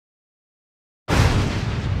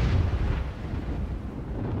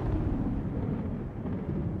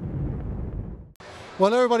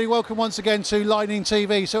Well, everybody, welcome once again to Lightning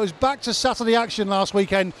TV. So it was back to Saturday action last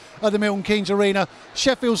weekend at the Milton Keynes Arena.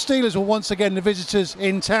 Sheffield Steelers were once again the visitors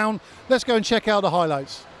in town. Let's go and check out the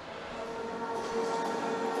highlights.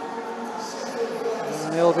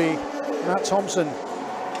 And it'll be Matt Thompson,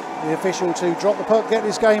 the official, to drop the puck, get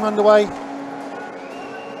this game underway.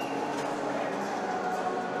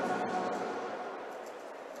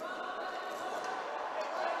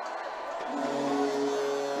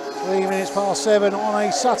 Past 7 on a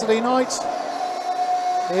Saturday night.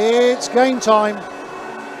 It's game time.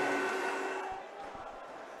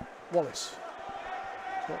 Wallace.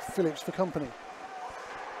 He's got Phillips for company.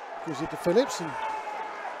 Gives it to Phillips. And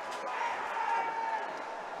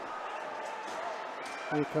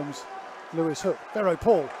here comes Lewis Hook. Vero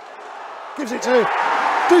Paul. Gives it to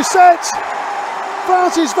Doucette.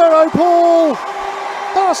 Francis Vero Paul.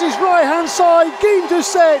 Passes right hand side. Guillaume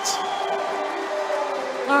Doucette.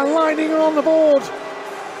 And Lightning are on the board.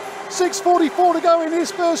 6:44 to go in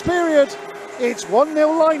this first period. It's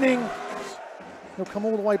 1-0 Lightning. He'll come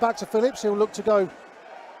all the way back to Phillips. He'll look to go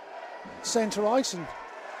centre ice and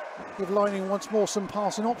give Lightning once more some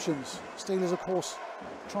passing options. Steelers, of course,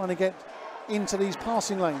 trying to get into these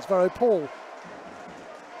passing lanes. Vero Paul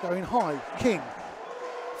going high. King.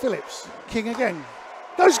 Phillips. King again.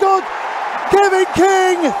 Goes good. Kevin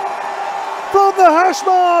King from the hash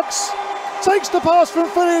marks. Takes the pass from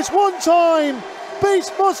Phillips one time, beats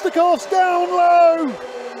Mustakov's down low.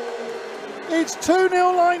 It's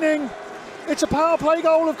 2-0 Lightning. It's a power play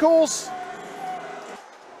goal, of course.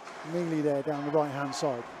 Mealy there down the right hand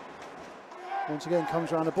side. Once again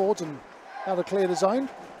comes around the boards and that'll clear the zone.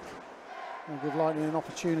 And give Lightning an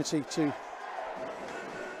opportunity to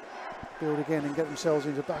build again and get themselves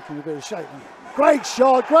back in a bit of shape. And great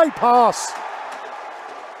shot, great pass.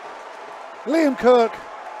 Liam Kirk.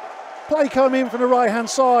 Play come in from the right hand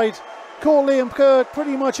side. Caught Liam Kirk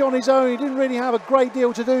pretty much on his own. He didn't really have a great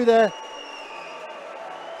deal to do there.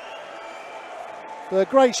 But a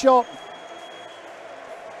great shot.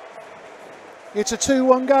 It's a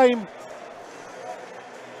 2-1 game.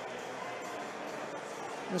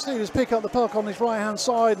 The Steelers pick up the puck on this right hand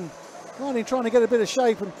side and Lightning trying to get a bit of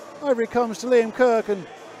shape, and over it comes to Liam Kirk and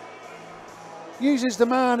uses the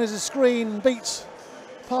man as a screen and beats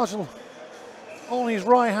Partial on his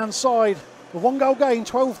right hand side. The 1-goal game,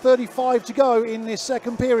 12:35 to go in this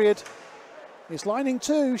second period. It's Lightning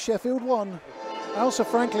 2, Sheffield 1. Elsa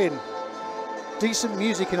Franklin. Decent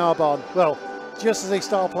music in our barn. Well, just as they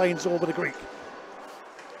start playing Zorba the Greek.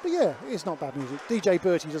 But yeah, it's not bad music. DJ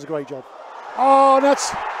Bertie does a great job. Oh, and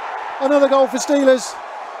that's another goal for Steelers.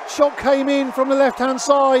 Shot came in from the left hand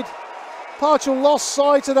side. Partial lost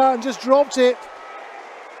sight of that and just dropped it.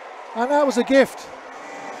 And that was a gift.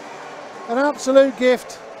 An absolute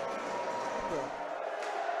gift.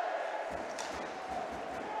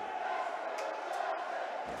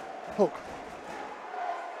 Hook.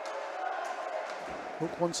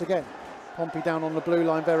 Hook once again. Pompey down on the blue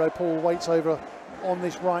line. Vero Paul waits over on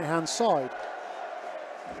this right hand side.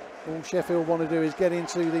 All Sheffield want to do is get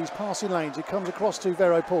into these passing lanes. It comes across to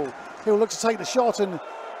Vero Paul. He'll look to take the shot and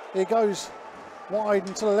it goes wide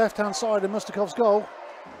into the left hand side of Mustakov's goal.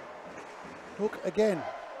 Hook again.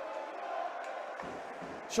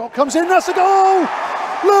 Shot comes in, that's a goal!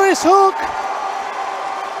 Lewis Hook!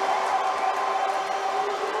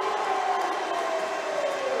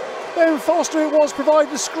 Ben Foster it was, provide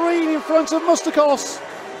the screen in front of Mustakovs.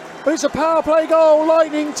 But it's a power play goal.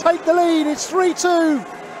 Lightning take the lead, it's 3-2.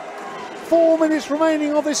 4 minutes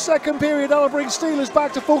remaining of this second period. That'll bring Steelers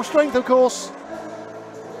back to full strength, of course.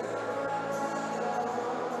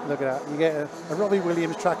 Look at that, you get a Robbie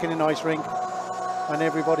Williams track in an ice rink and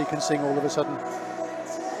everybody can sing all of a sudden.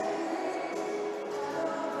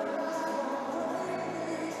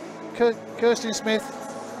 Kirsten Smith,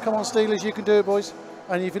 come on Steelers, you can do it, boys.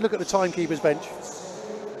 And if you look at the timekeeper's bench,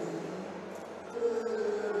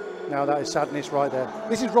 now that is sadness right there.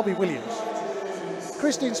 This is Robbie Williams.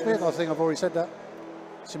 Christine Smith, I think I've already said that.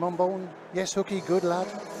 Simone Bolton, yes Hookie, good lad.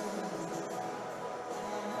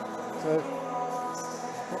 So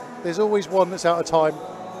there's always one that's out of time,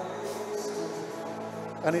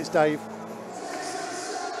 and it's Dave.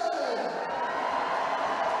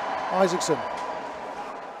 Isaacson.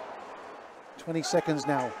 20 seconds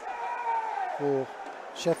now for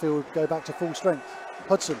Sheffield go back to full strength.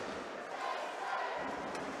 Hudson.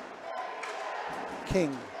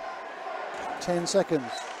 King. 10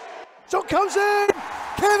 seconds. Shot comes in!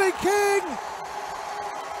 Kevin King!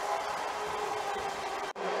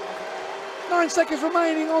 9 seconds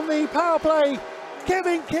remaining on the power play.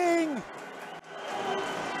 Kevin King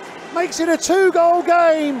makes it a 2-goal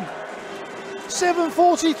game.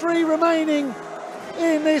 7:43 remaining.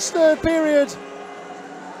 in this third period.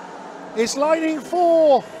 It's Lightning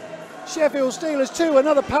 4, Sheffield Steelers 2,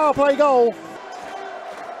 another power play goal.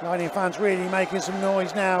 Lightning fans really making some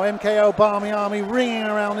noise now. MKO Barmy Army ringing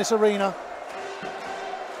around this arena.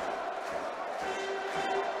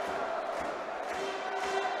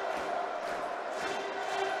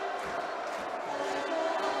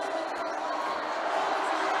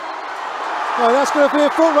 Oh, that's going to be a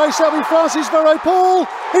foot race. That'll be Francis Vero-Paul.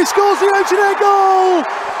 He scores the empty net goal.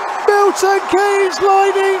 Milton Keynes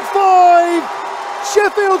Lightning 5,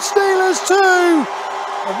 Sheffield Steelers 2,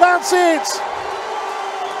 and that's it.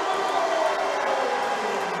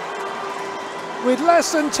 With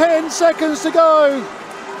less than 10 seconds to go.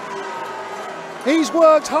 He's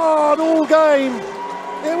worked hard all game.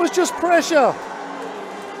 It was just pressure.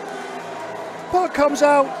 Puck comes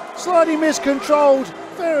out, slightly miscontrolled.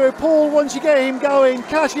 Vero-Paul, once you get him going,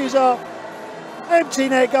 cashes up. Empty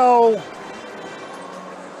net goal.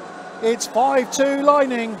 It's 5-2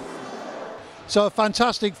 Lightning. So a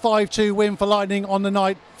fantastic 5-2 win for Lightning on the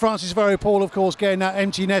night. Francis Vero-Paul, of course, getting that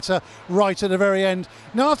empty netter right at the very end.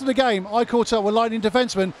 Now, after the game, I caught up with Lightning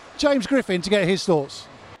defenceman James Griffin to get his thoughts.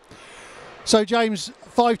 So, James,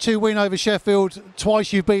 5-2 win over Sheffield.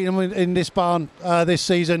 Twice you've beaten them in this barn this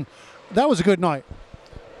season. That was a good night.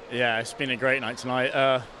 Yeah, it's been a great night tonight.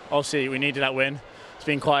 Obviously, we needed that win. It's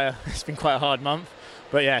been quite a hard month,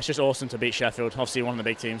 but yeah, it's just awesome to beat Sheffield. Obviously, one of the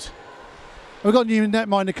big teams. We've got a new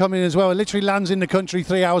netminder coming in as well. It literally lands in the country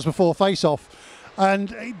 3 hours before face-off, and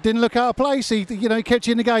he didn't look out of place. He kept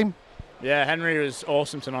you in the game. Yeah, Henry was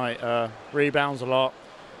awesome tonight. Rebounds a lot.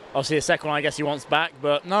 Obviously, the second one, I guess he wants back,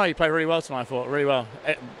 but no, he played really well tonight. I thought really well.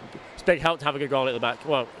 It's a big help to have a good goal at the back.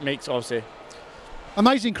 Well, Meeks obviously.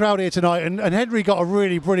 Amazing crowd here tonight, and Henry got a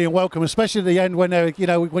really brilliant welcome, especially at the end when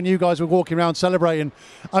when you guys were walking around celebrating.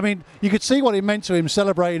 I mean, you could see what it meant to him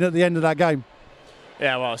celebrating at the end of that game.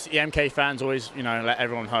 Yeah, well, the MK fans always, let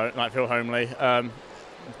everyone feel homely.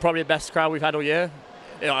 Probably the best crowd we've had all year.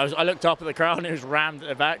 I looked up at the crowd and it was rammed at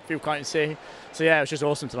the back. People can't see. So yeah, it was just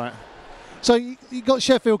awesome tonight. So you got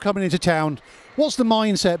Sheffield coming into town. What's the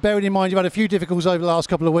mindset? Bearing in mind you've had a few difficulties over the last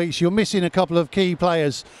couple of weeks. You're missing a couple of key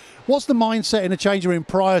players. What's the mindset in the change room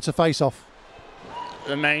prior to face-off?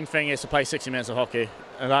 The main thing is to play 60 minutes of hockey,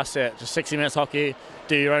 and that's it. Just 60 minutes hockey,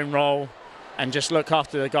 do your own role, and just look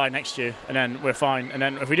after the guy next to you, and then we're fine. And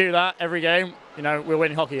then if we do that every game, we're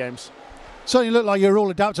winning hockey games. Certainly looked like you're all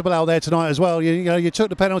adaptable out there tonight as well. You took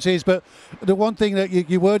the penalties, but the one thing that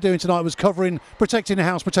you were doing tonight was protecting the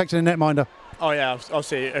house, protecting the netminder. Oh yeah,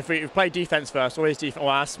 obviously if we play defence first, always defence.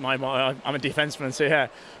 Well, that's my motto. I'm a defenseman, so yeah,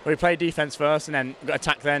 we play defence first and then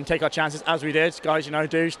attack. Then take our chances as we did, guys.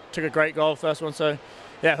 Took a great goal, first one. So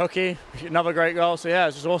yeah, Hooky, another great goal. So yeah,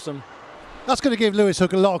 it's just awesome. That's going to give Lewis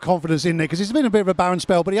Hook a lot of confidence in there because he's been a bit of a barren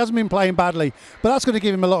spell, but he hasn't been playing badly. But that's going to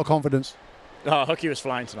give him a lot of confidence. Oh, Hooky was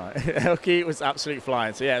flying tonight. Hooky was absolutely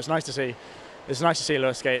flying. So yeah, it's nice to see. It's nice to see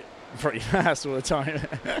Lewis skate pretty fast all the time.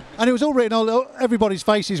 And it was all written on everybody's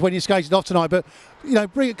faces when you skated off tonight. But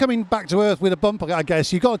coming back to earth with a bump, I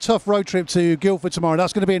guess you've got a tough road trip to Guildford tomorrow.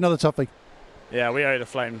 That's going to be another toughie. Yeah, we owe the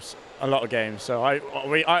Flames a lot of games. So I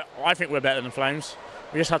think we're better than the Flames.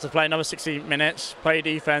 We just have to play another 60 minutes, play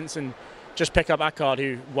defence, and just pick up Akkad,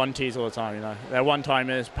 who one-tees all the time. They're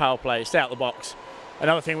one-timers, power play, stay out the box.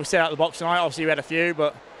 Another thing, we stayed out the box tonight. Obviously, we had a few,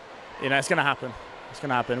 but it's going to happen. It's going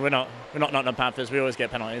to happen. We're not Nottingham Panthers. We always get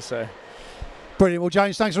penalties. So brilliant. Well,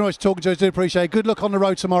 James, thanks very much for talking to us. Do appreciate it. Good luck on the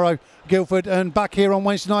road tomorrow, Guildford, and back here on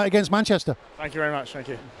Wednesday night against Manchester. Thank you very much. Thank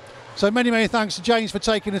you. So many thanks to James for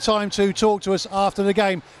taking the time to talk to us after the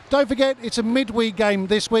game. Don't forget, it's a midweek game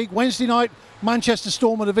this week. Wednesday night, Manchester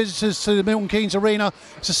Storm are the visitors to the Milton Keynes Arena.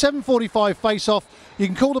 It's a 7:45 face-off. You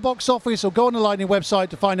can call the box office or go on the Lightning website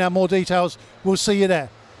to find out more details. We'll see you there.